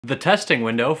The testing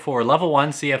window for Level 1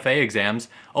 CFA exams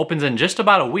opens in just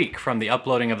about a week from the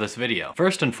uploading of this video.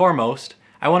 First and foremost,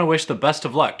 I want to wish the best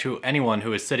of luck to anyone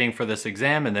who is sitting for this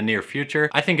exam in the near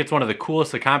future. I think it's one of the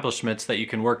coolest accomplishments that you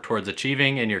can work towards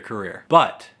achieving in your career.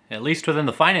 But at least within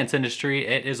the finance industry,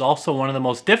 it is also one of the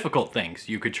most difficult things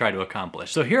you could try to accomplish.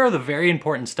 So here are the very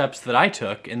important steps that I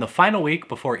took in the final week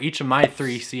before each of my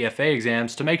 3 CFA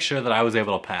exams to make sure that I was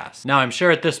able to pass. Now, I'm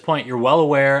sure at this point you're well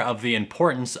aware of the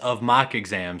importance of mock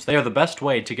exams. They are the best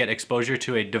way to get exposure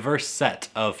to a diverse set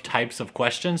of types of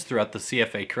questions throughout the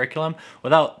CFA curriculum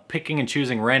without picking and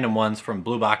choosing random ones from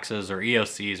blue boxes or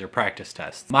EOCs or practice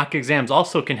tests. Mock exams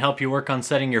also can help you work on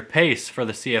setting your pace for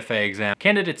the CFA exam.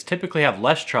 Candidates typically have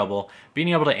less trouble being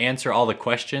able to answer all the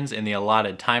questions in the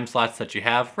allotted time slots that you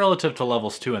have relative to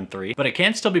levels 2 and 3, but it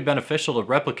can still be beneficial to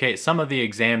replicate some of the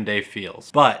exam day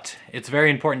feels. But it's very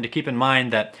important to keep in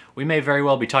mind that we may very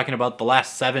well be talking about the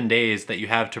last 7 days that you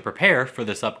have to prepare for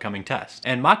this upcoming test.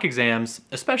 And mock exams,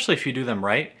 especially if you do them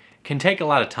right, can take a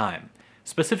lot of time.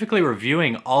 Specifically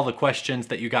reviewing all the questions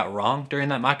that you got wrong during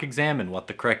that mock exam and what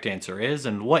the correct answer is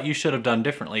and what you should have done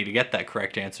differently to get that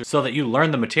correct answer so that you learn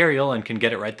the material and can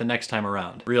get it right the next time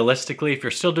around. Realistically, if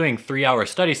you're still doing 3-hour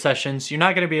study sessions, you're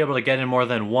not going to be able to get in more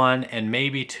than 1 and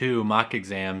maybe 2 mock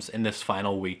exams in this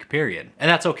final week period. And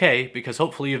that's okay, because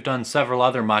hopefully you've done several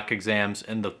other mock exams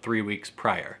in the 3 weeks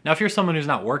prior. Now, if you're someone who's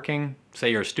not working, say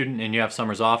you're a student and you have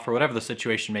summers off or whatever the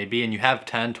situation may be, and you have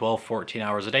 10, 12, 14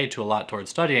 hours a day to allot towards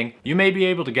studying, you may be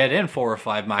able to get in 4 or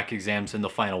 5 mock exams in the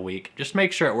final week. Just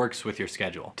make sure it works with your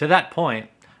schedule. To that point,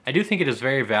 I do think it is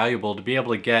very valuable to be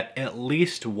able to get at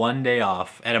least 1 day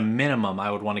off. At a minimum,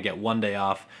 I would want to get 1 day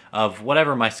off of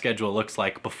whatever my schedule looks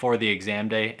like before the exam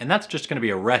day, and that's just going to be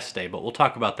a rest day, but we'll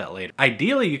talk about that later.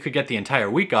 Ideally, you could get the entire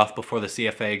week off before the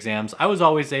CFA exams. I was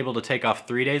always able to take off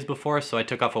 3 days before, so I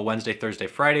took off a Wednesday, Thursday,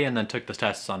 Friday, and then took the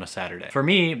tests on a Saturday. For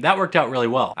me, that worked out really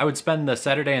well. I would spend the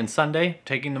Saturday and Sunday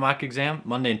taking the mock exam,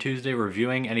 Monday and Tuesday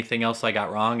reviewing anything else I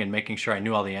got wrong and making sure I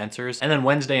knew all the answers, and then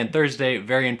Wednesday and Thursday,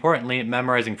 very importantly,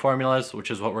 memorizing formulas,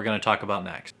 which is what we're going to talk about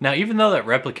next. Now, even though that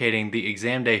replicating the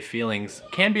exam day feelings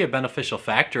can be a beneficial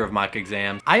factor of mock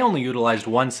exams, I only utilized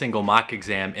 1 single mock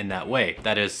exam in that way.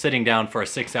 That is, sitting down for a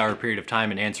 6-hour period of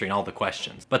time and answering all the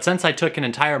questions. But since I took an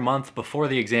entire month before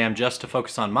the exam just to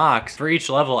focus on mocks, for each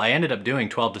level I ended up doing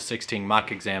 12 to 16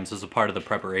 mock exams as a part of the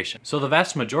preparation. So the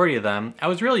vast majority of them, I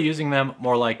was really using them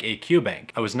more like a Q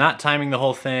bank. I was not timing the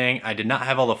whole thing, I did not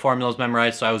have all the formulas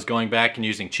memorized, so I was going back and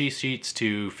using cheat sheets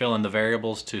to fill in the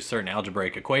variables to certain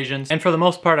algebraic equations. And for the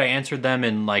most part, I answered them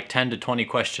in like 10 to 20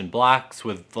 question blocks.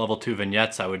 With level 2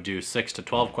 vignettes, I would do 6 to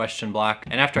 12 question block.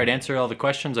 And after I'd answered all the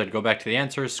questions, I'd go back to the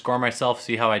answers, score myself,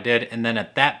 see how I did, and then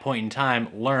at that point in time,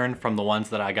 learn from the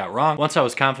ones that I got wrong. Once I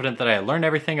was confident that I had learned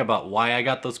everything about why I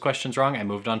got those questions wrong, I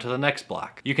moved on to the next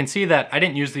block. You can see that I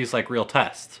didn't use these like real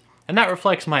tests. And that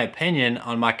reflects my opinion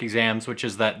on mock exams, which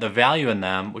is that the value in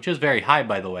them, which is very high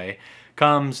by the way,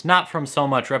 comes not from so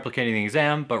much replicating the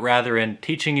exam, but rather in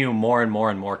teaching you more and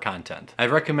more content.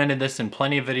 I've recommended this in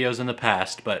plenty of videos in the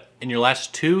past, but in your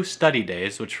last 2 study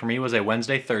days, which for me was a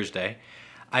Wednesday, Thursday,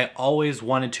 I always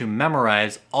wanted to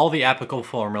memorize all the applicable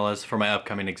formulas for my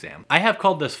upcoming exam. I have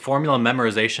called this formula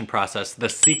memorization process the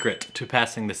secret to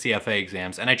passing the CFA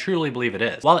exams, and I truly believe it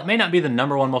is. While it may not be the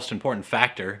 #1 most important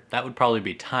factor, that would probably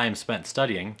be time spent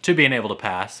studying, to being able to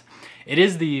pass, it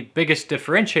is the biggest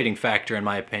differentiating factor, in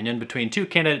my opinion, between 2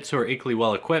 candidates who are equally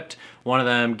well equipped, one of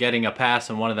them getting a pass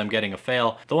and one of them getting a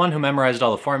fail. The one who memorized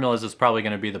all the formulas is probably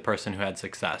going to be the person who had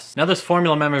success. Now, this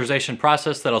formula memorization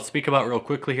process that I'll speak about real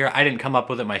quickly here, I didn't come up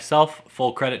with it myself.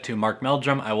 Full credit to Mark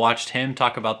Meldrum. I watched him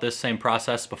talk about this same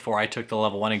process before I took the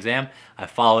level 1 exam. I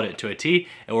followed it to a T.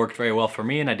 It worked very well for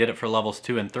me, and I did it for levels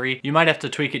 2 and 3. You might have to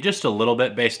tweak it just a little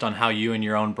bit based on how you and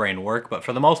your own brain work, but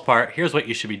for the most part, here's what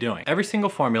you should be doing. Every single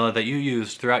formula that you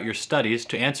used throughout your studies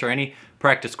to answer any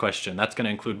practice question. That's going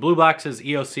to include blue boxes,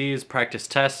 EOCs, practice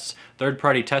tests,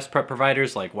 third-party test prep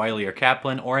providers like Wiley or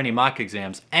Kaplan, or any mock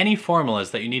exams. Any formulas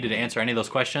that you needed to answer any of those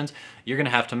questions, you're going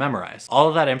to have to memorize. All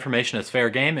of that information is fair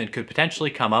game and could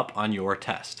potentially come up on your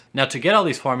test. Now, to get all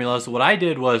these formulas, what I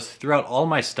did was throughout all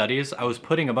my studies, I was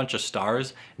putting a bunch of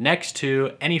stars next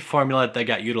to any formula that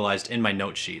got utilized in my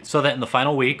note sheet, so that in the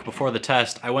final week before the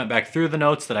test, I went back through the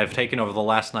notes that I've taken over the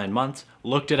last 9 months,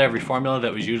 looked at every formula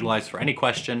that was utilized for any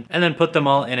question, and then put put them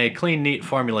all in a clean, neat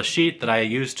formula sheet that I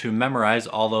use to memorize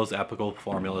all those applicable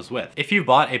formulas with. If you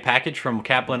bought a package from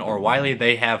Kaplan or Wiley,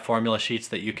 they have formula sheets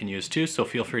that you can use too, so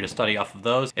feel free to study off of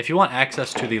those. If you want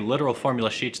access to the literal formula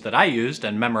sheets that I used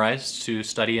and memorized to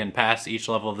study and pass each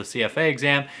level of the CFA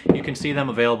exam, you can see them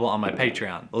available on my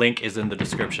Patreon. Link is in the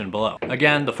description below.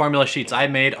 Again, the formula sheets I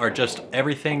made are just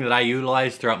everything that I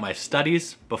utilized throughout my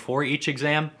studies before each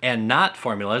exam, and not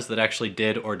formulas that actually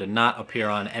did or did not appear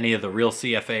on any of the real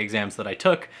CFA exams that I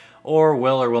took, or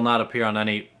will not appear on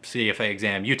any CFA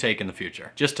exam you take in the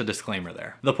future. Just a disclaimer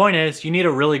there. The point is, you need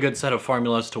a really good set of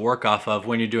formulas to work off of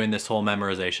when you're doing this whole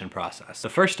memorization process. The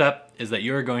first step is that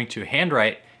you're going to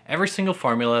handwrite every single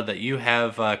formula that you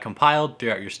have compiled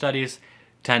throughout your studies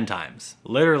 10 times.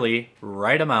 Literally,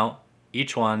 write them out,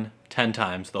 each one 10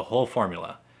 times, the whole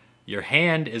formula. Your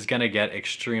hand is gonna get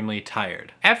extremely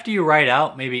tired. After you write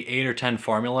out maybe 8 or 10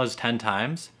 formulas 10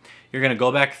 times, you're gonna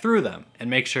go back through them and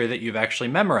make sure that you've actually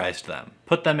memorized them.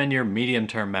 Put them in your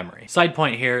medium-term memory. Side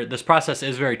point here, this process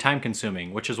is very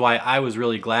time-consuming, which is why I was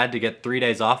really glad to get 3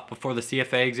 days off before the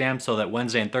CFA exam, so that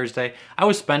Wednesday and Thursday, I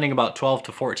was spending about 12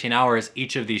 to 14 hours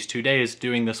each of these 2 days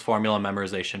doing this formula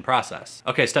memorization process.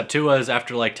 Okay, step 2 was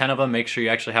after like 10 of them, make sure you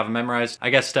actually have them memorized. I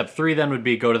guess step 3 then would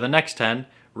be go to the next 10,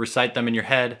 recite them in your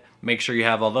head, make sure you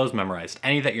have all those memorized.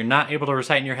 Any that you're not able to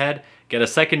recite in your head, get a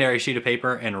secondary sheet of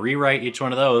paper and rewrite each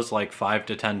one of those like 5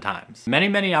 to 10 times.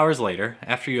 Many hours later,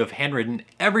 after you have handwritten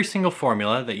every single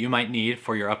formula that you might need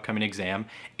for your upcoming exam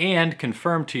and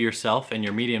confirmed to yourself in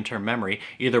your medium-term memory,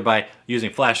 either by using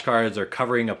flashcards or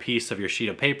covering a piece of your sheet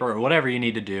of paper or whatever you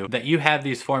need to do, that you have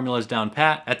these formulas down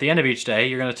pat, at the end of each day,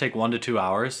 you're gonna take 1 to 2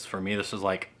 hours. For me, this was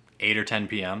like 8 or 10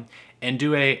 p.m. and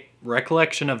do a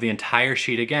recollection of the entire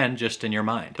sheet again, just in your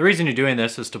mind. The reason you're doing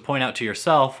this is to point out to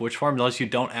yourself which formulas you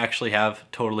don't actually have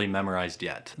totally memorized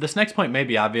yet. This next point may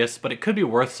be obvious, but it could be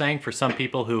worth saying for some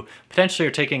people who potentially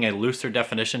are taking a looser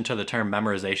definition to the term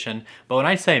memorization. But when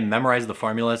I say memorize the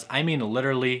formulas, I mean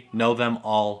literally know them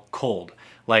all cold.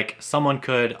 Like someone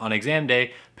could, on exam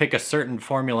day, pick a certain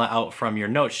formula out from your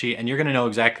note sheet and you're gonna know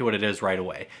exactly what it is right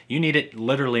away. You need it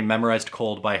literally memorized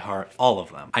cold by heart, all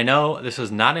of them. I know this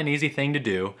is not an easy thing to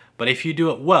do, but if you do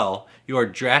it well, you are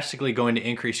drastically going to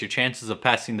increase your chances of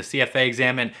passing the CFA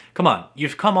exam. And come on,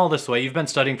 you've come all this way. You've been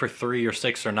studying for 3 or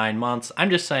 6 or 9 months. I'm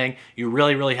just saying you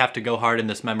really have to go hard in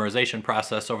this memorization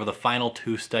process over the final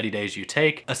 2 study days you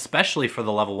take, especially for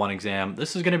the level 1 exam.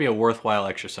 This is gonna be a worthwhile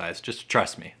exercise, just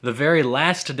trust me. The very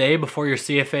last day before your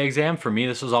CFA exam, for me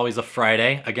this was always a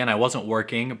Friday. Again, I wasn't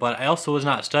working, but I also was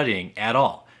not studying at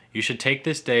all. You should take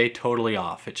this day totally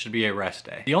off. It should be a rest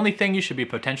day. The only thing you should be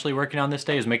potentially working on this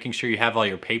day is making sure you have all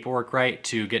your paperwork right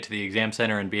to get to the exam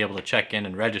center and be able to check in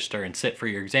and register and sit for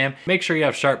your exam. Make sure you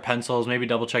have sharp pencils, maybe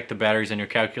double check the batteries in your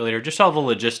calculator, just all the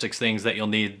logistics things that you'll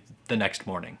need the next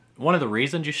morning. One of the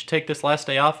reasons you should take this last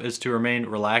day off is to remain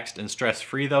relaxed and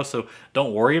stress-free though, so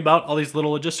don't worry about all these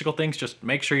little logistical things. Just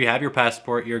make sure you have your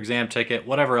passport, your exam ticket,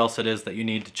 whatever else it is that you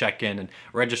need to check in and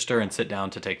register and sit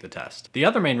down to take the test. The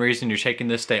other main reason you're taking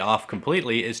this day off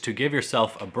completely is to give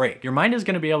yourself a break. Your mind is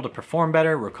going to be able to perform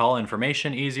better, recall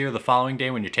information easier the following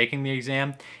day when you're taking the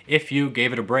exam if you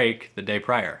gave it a break the day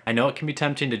prior. I know it can be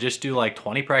tempting to just do like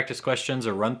 20 practice questions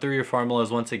or run through your formulas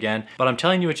once again, but I'm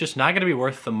telling you it's just not going to be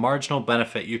worth the marginal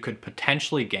benefit you could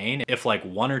potentially gain if like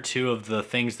 1 or 2 of the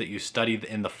things that you studied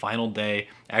in the final day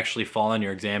actually fall on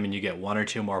your exam and you get 1 or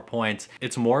 2 more points.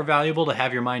 It's more valuable to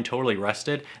have your mind totally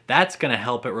rested. That's going to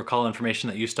help it recall information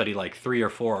that you studied like 3 or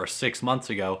 4 or 6 months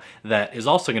ago that is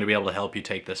also going to be able to help you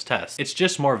take this test. It's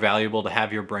just more valuable to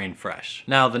have your brain fresh.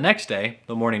 Now the next day,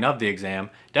 the morning of the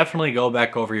exam, definitely go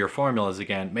back over your formulas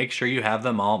again. Make sure you have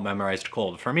them all memorized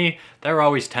cold. For me, there were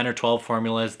always 10 or 12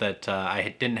 formulas that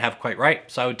I didn't have quite right,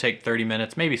 so I would take 30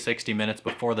 minutes, maybe 60 minutes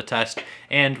before the test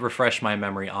and refresh my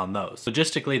memory on those.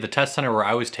 Logistically, the test center where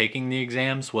I was taking the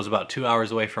exams was about 2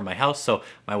 hours away from my house, so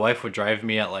my wife would drive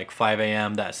me at like 5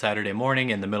 a.m. that Saturday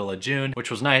morning in the middle of June, which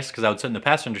was nice because I would sit in the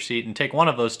passenger seat and take one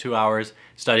of those 2 hours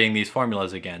studying these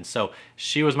formulas again. So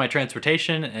she was my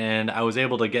transportation and I was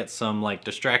able to get some like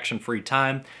distraction-free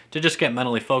time to just get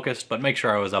mentally focused, but make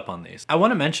sure I was up on these. I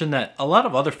want to mention that a lot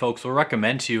of other folks will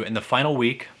recommend to you in the final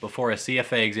week before a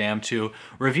CFA exam to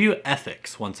review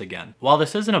ethics once again. While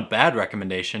this isn't a bad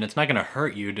recommendation, it's not going to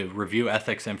hurt you to review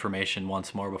ethics information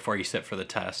once more before you sit for the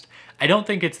test. I don't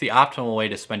think it's the optimal way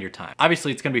to spend your time.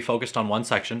 Obviously, it's going to be focused on one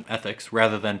section, ethics,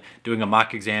 rather than doing a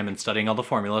mock exam and studying all the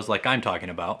formulas like I'm talking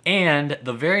about. And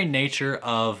the very nature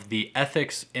of the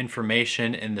ethics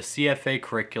information in the CFA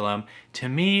curriculum, to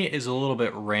me, is a little bit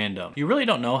bit random. You really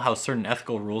don't know how certain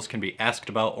ethical rules can be asked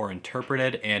about or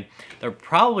interpreted, and they're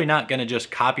probably not going to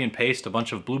just copy and paste a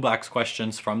bunch of blue box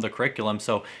questions from the curriculum,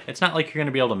 so it's not like you're going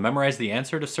to be able to memorize the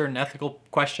answer to certain ethical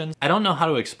questions. I don't know how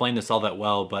to explain this all that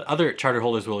well, but other charter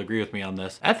holders will agree with me on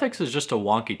this. Ethics is just a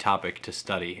wonky topic to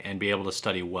study and be able to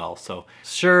study well. So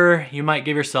sure, you might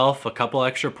give yourself a couple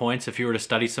extra points if you were to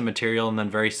study some material and then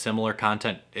very similar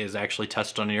content is actually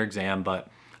tested on your exam, but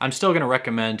I'm still going to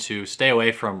recommend to stay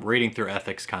away from reading through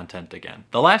ethics content again.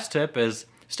 The last tip is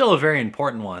still a very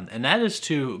important one, and that is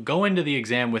to go into the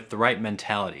exam with the right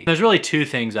mentality. There's really two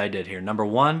things I did here. Number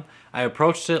one, I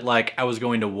approached it like I was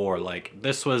going to war. Like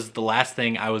this was the last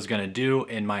thing I was gonna do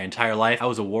in my entire life. I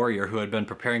was a warrior who had been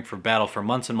preparing for battle for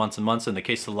months and months and months. In the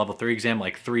case of the level 3 exam,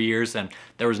 like 3 years, and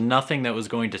there was nothing that was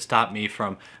going to stop me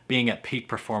from being at peak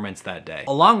performance that day.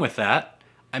 Along with that,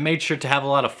 I made sure to have a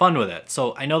lot of fun with it.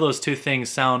 So I know those two things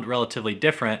sound relatively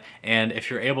different, and if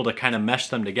you're able to kind of mesh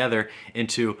them together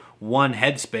into one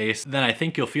headspace, then I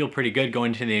think you'll feel pretty good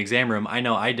going to the exam room. I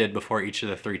know I did before each of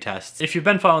the 3 tests. If you've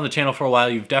been following the channel for a while,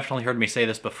 you've definitely heard me say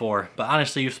this before, but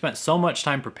honestly, you've spent so much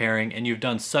time preparing and you've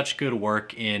done such good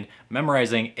work in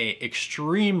memorizing an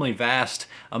extremely vast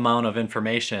amount of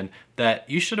information that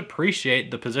you should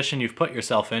appreciate the position you've put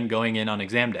yourself in going in on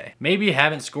exam day. Maybe you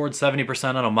haven't scored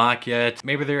 70% on a mock yet.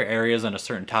 Maybe there are areas on a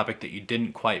certain topic that you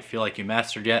didn't quite feel like you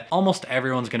mastered yet. Almost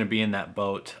everyone's gonna be in that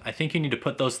boat. I think you need to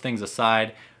put those things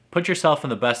aside, put yourself in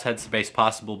the best headspace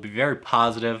possible, be very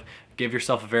positive, give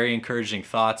yourself very encouraging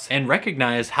thoughts, and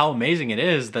recognize how amazing it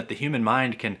is that the human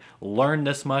mind can learn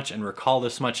this much and recall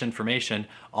this much information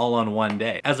all on one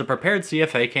day. As a prepared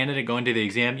CFA candidate going to the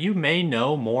exam, you may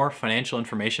know more financial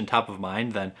information top of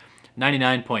mind than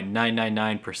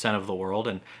 99.999% of the world,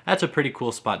 and that's a pretty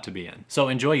cool spot to be in. So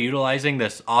enjoy utilizing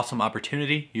this awesome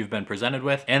opportunity you've been presented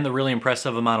with and the really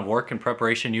impressive amount of work and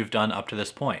preparation you've done up to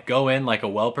this point. Go in like a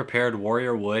well-prepared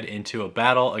warrior would into a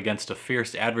battle against a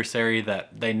fierce adversary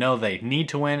that they know they need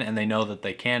to win and they know that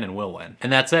they can and will win.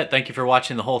 And that's it. Thank you for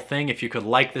watching the whole thing. If you could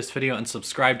like this video and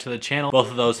subscribe to the channel,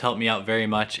 both of those help me out very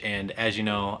much, and as you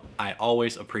know, I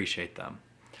always appreciate them.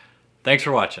 Thanks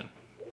for watching.